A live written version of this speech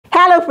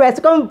Hello friends,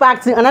 welcome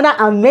back to another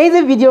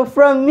amazing video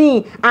from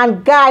me.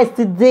 And guys,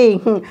 today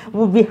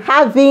we'll be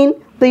having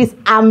this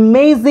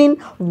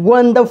amazing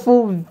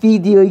wonderful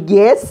video.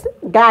 Yes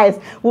guys,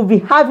 we'll be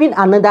having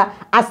another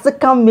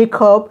Asoka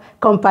makeup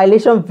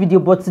compilation video,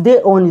 but today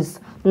on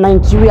is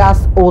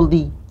Nigeria's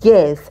only.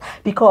 Yes,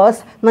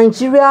 because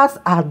Nigerians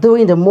are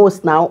doing the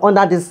most now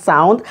under this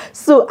sound.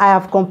 So I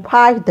have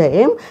compiled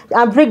them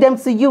and bring them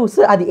to you.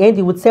 So at the end,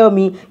 you will tell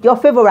me your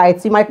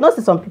favorites. You might not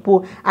see some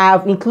people. I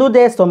have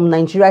included some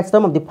Nigerians,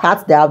 some of the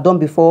parts that I've done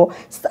before.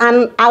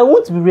 And I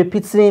won't be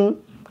repeating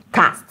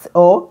cast,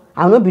 or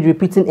I will not be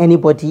repeating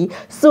anybody.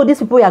 So these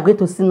people you are going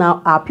to see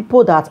now are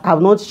people that I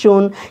have not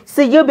shown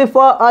see you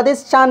before on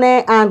this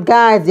channel. And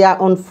guys, they are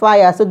on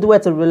fire, so do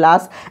it to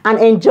relax and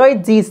enjoy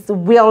this.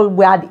 Well,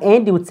 where at the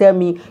end you will tell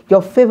me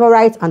your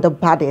favorite and the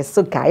baddest.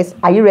 So guys,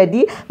 are you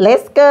ready?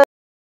 Let's go.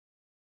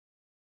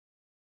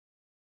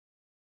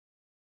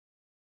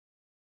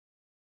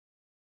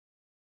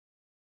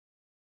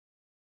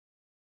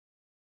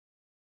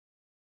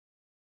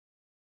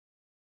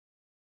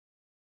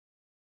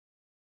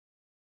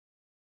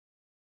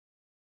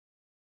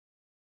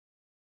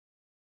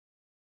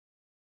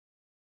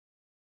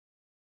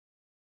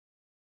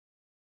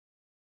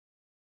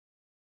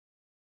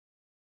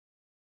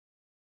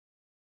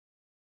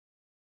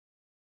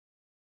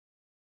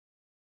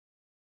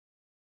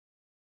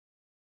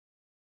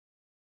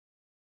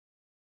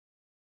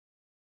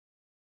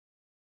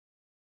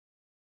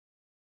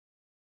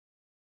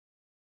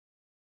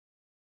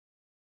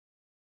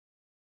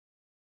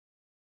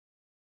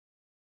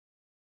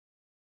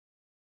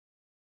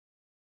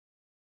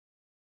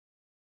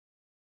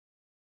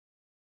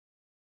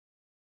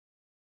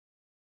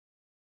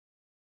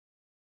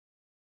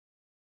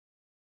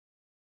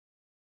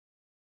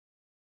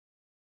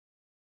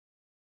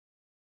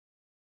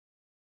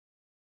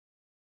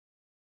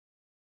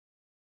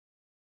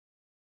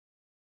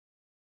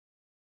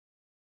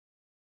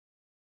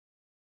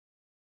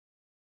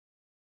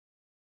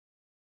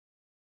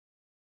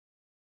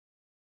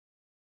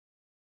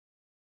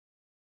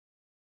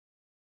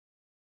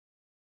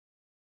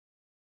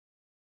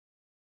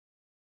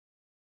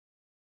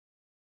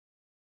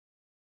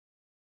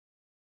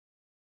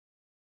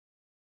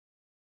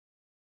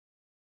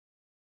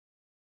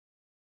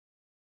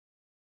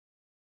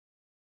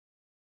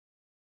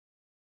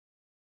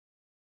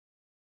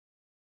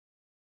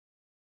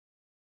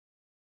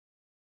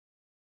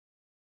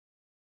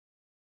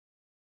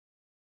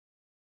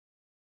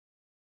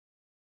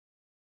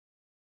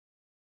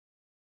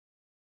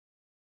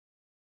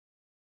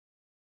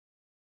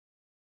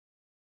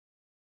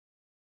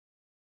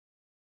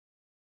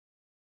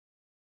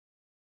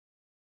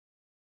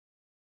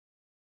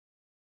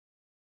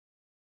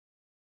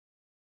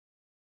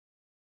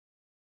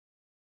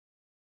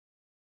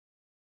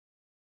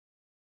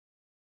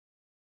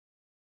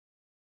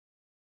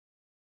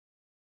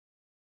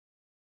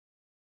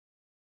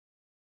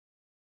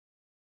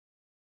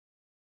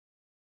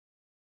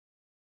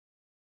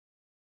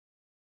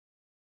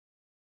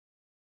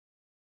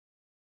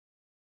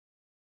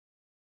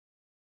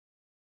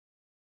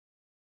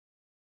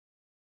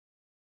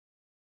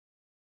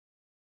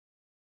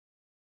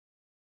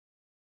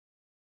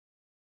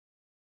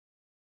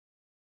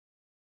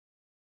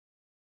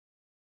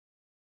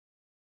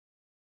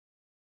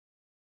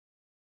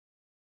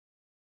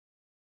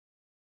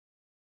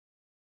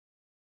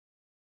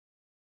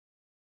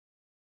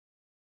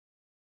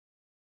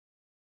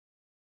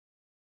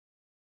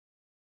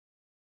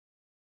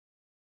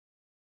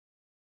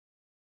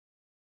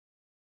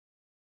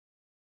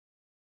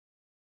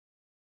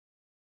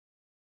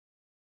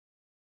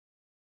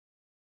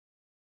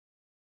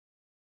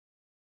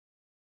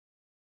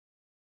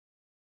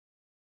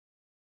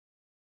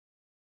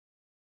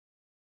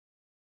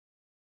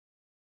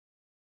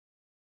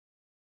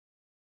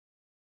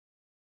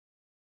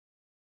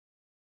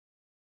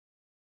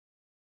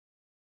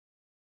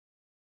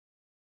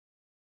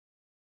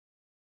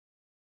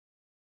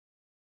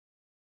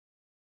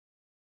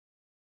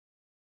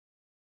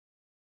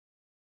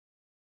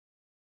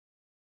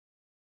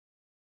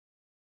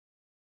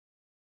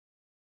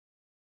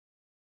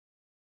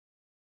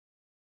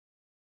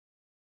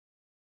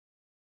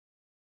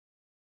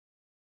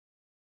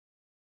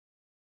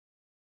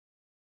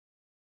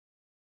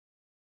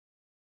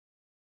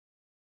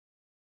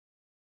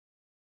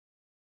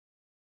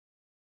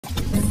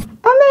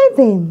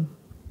 Amazing.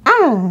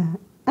 Ah,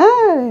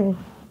 ah,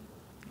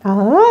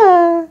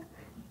 ah,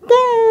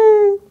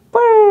 yeah,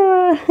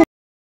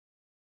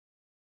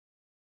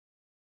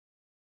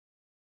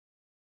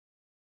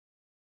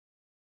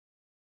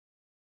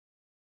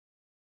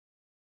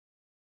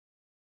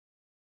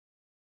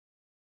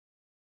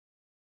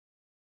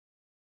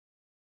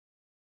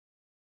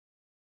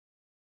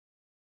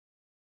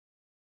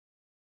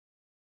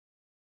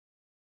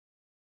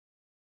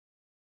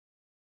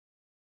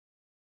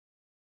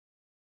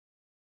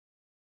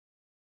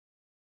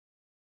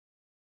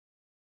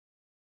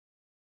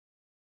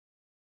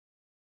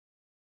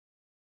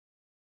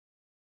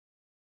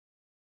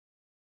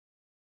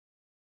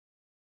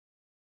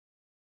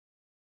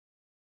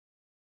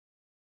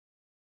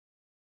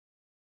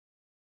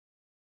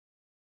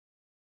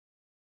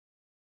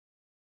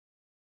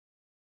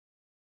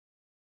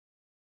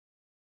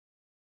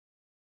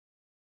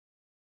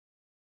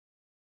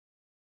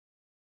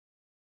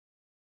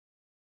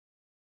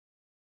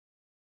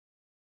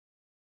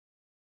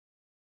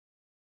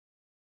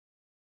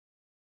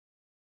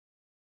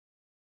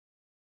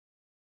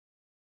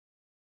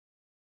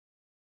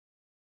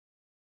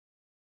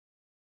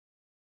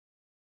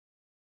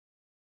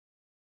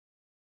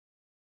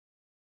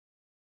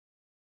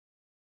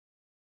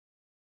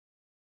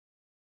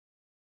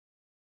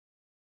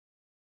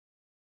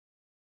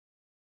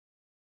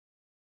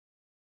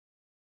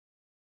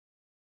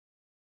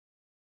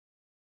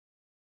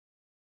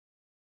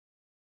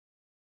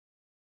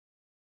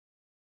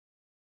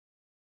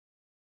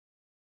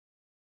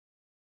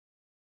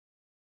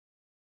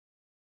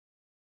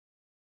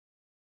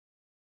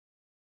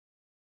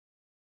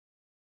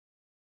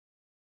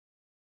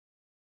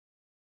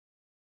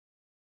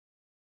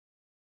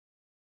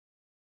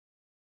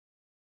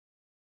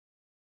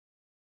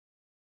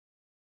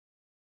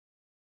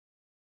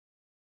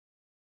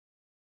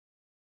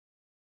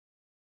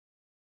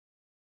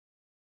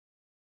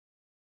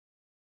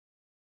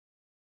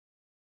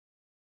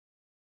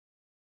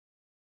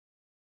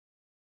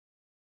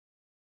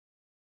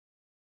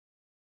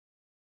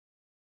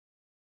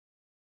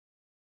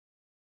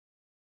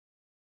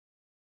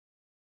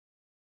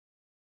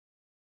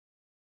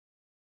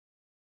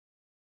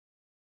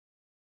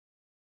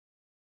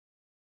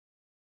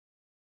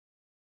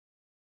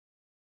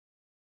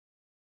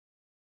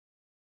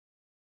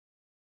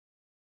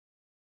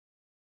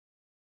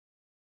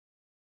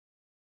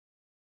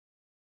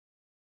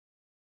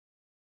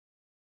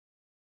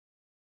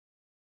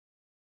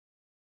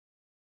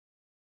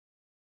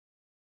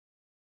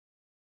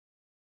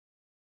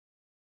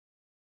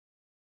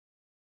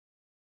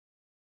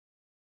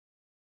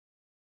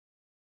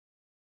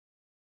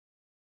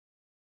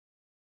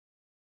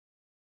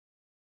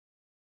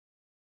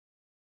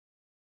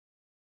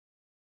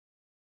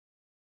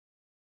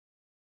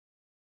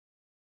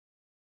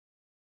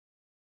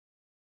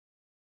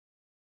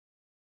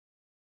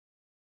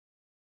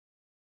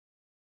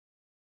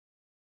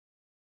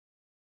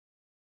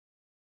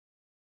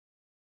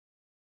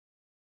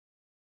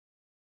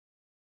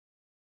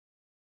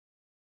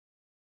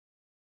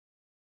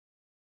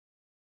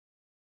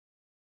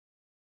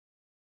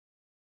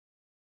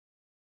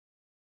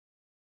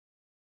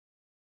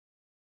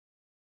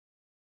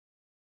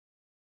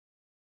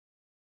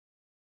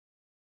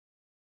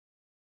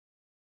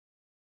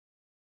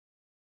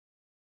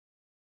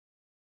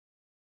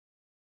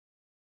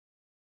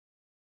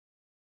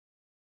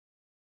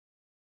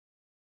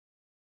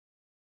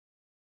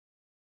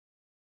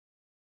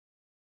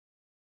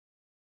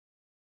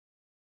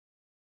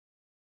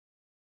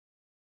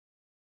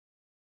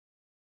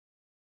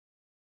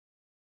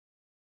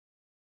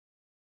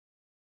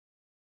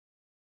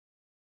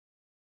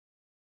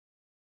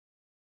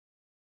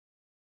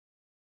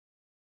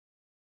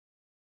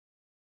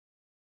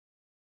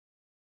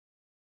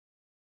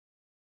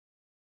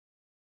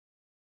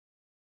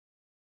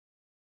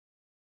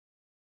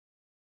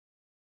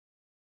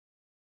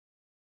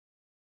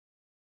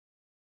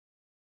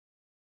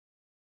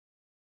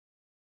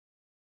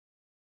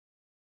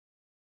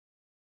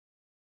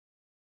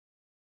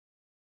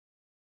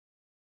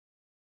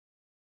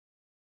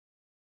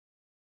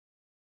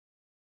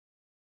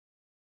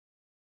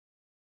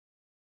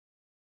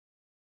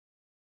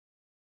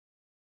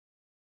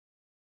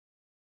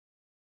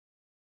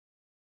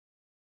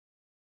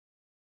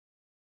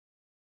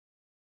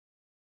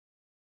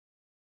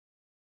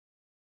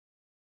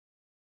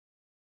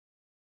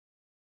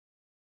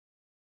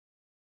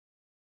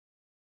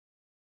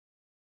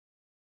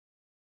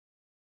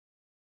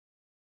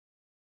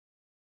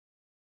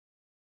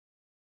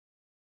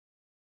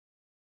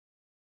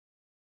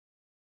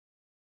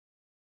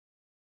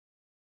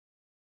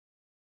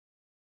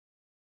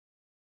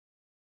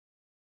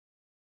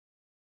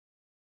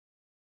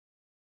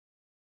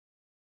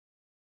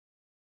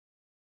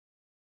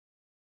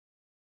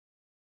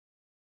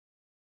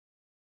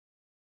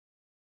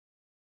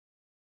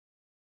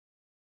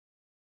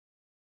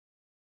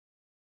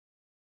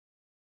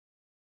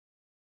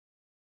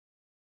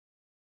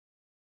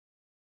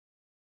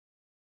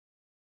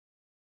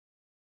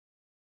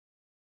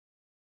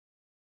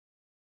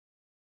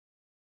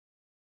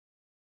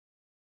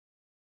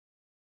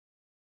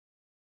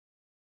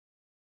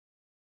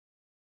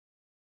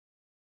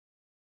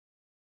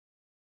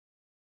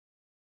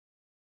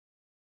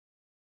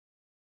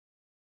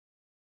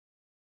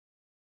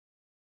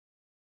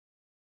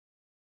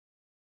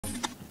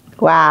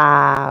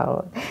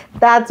 Wow,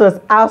 that was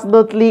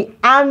absolutely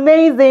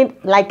amazing.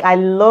 Like, I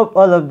love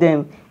all of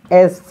them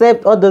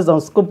except all those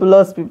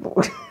unscrupulous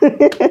people.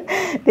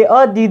 They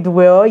all did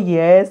well.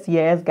 Yes,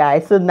 yes,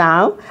 guys. So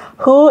now,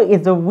 who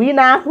is the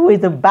winner? Who is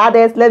the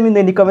baddest? Let me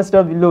know in the comments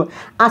down below.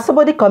 And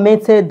somebody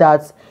commented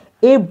that,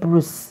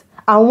 Ebrus,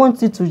 I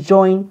want you to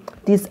join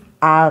this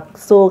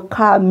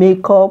Asoka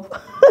makeup.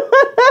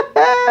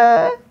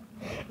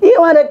 You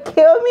want to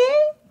kill me?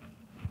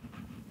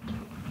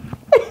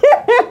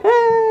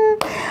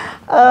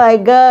 Oh my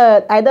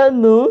god, I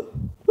don't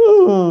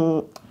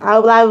know. I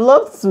would have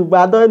loved to,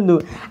 but I don't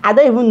know. I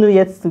don't even know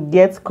yet to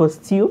get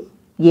costume.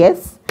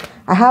 Yes,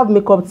 I have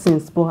makeup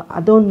things, but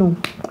I don't know.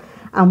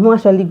 I'm not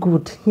actually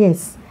good.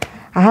 Yes,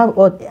 I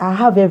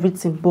have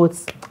everything,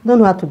 but I don't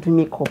know how to do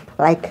makeup.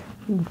 Like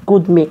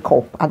good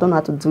makeup, I don't know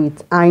how to do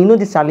it. And you know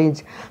this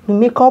challenge, the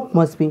makeup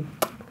must be.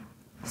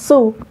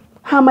 So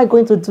how am I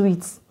going to do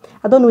it?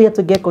 I don't know where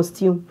to get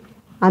costume.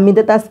 I mean,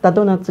 I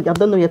don't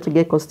know where to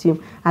get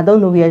costume. I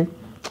don't know where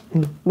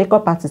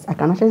makeup artist. I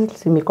can actually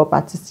say makeup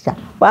artist, yeah,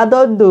 but I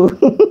don't know.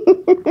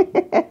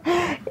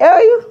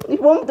 If you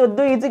want me to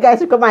do it, you guys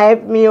should come and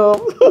help me,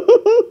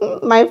 oh.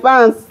 My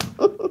fans.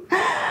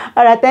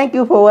 All right, thank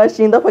you for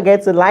watching. Don't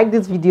forget to like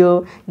this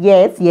video.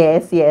 Yes.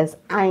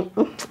 I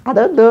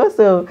don't know,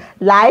 so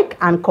like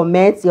and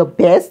comment your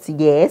best.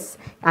 Yes,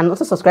 and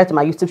also subscribe to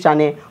my YouTube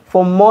channel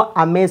for more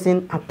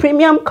amazing and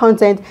premium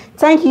content.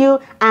 Thank you,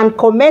 and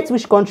comment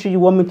which country you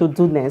want me to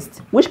do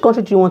next. Which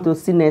country do you want to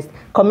see next?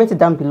 Comment it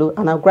down below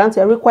and I'll grant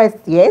your request.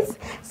 Yes,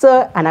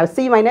 so, and I'll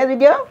see you in my next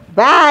video.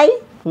 Bye.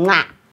 Mwah.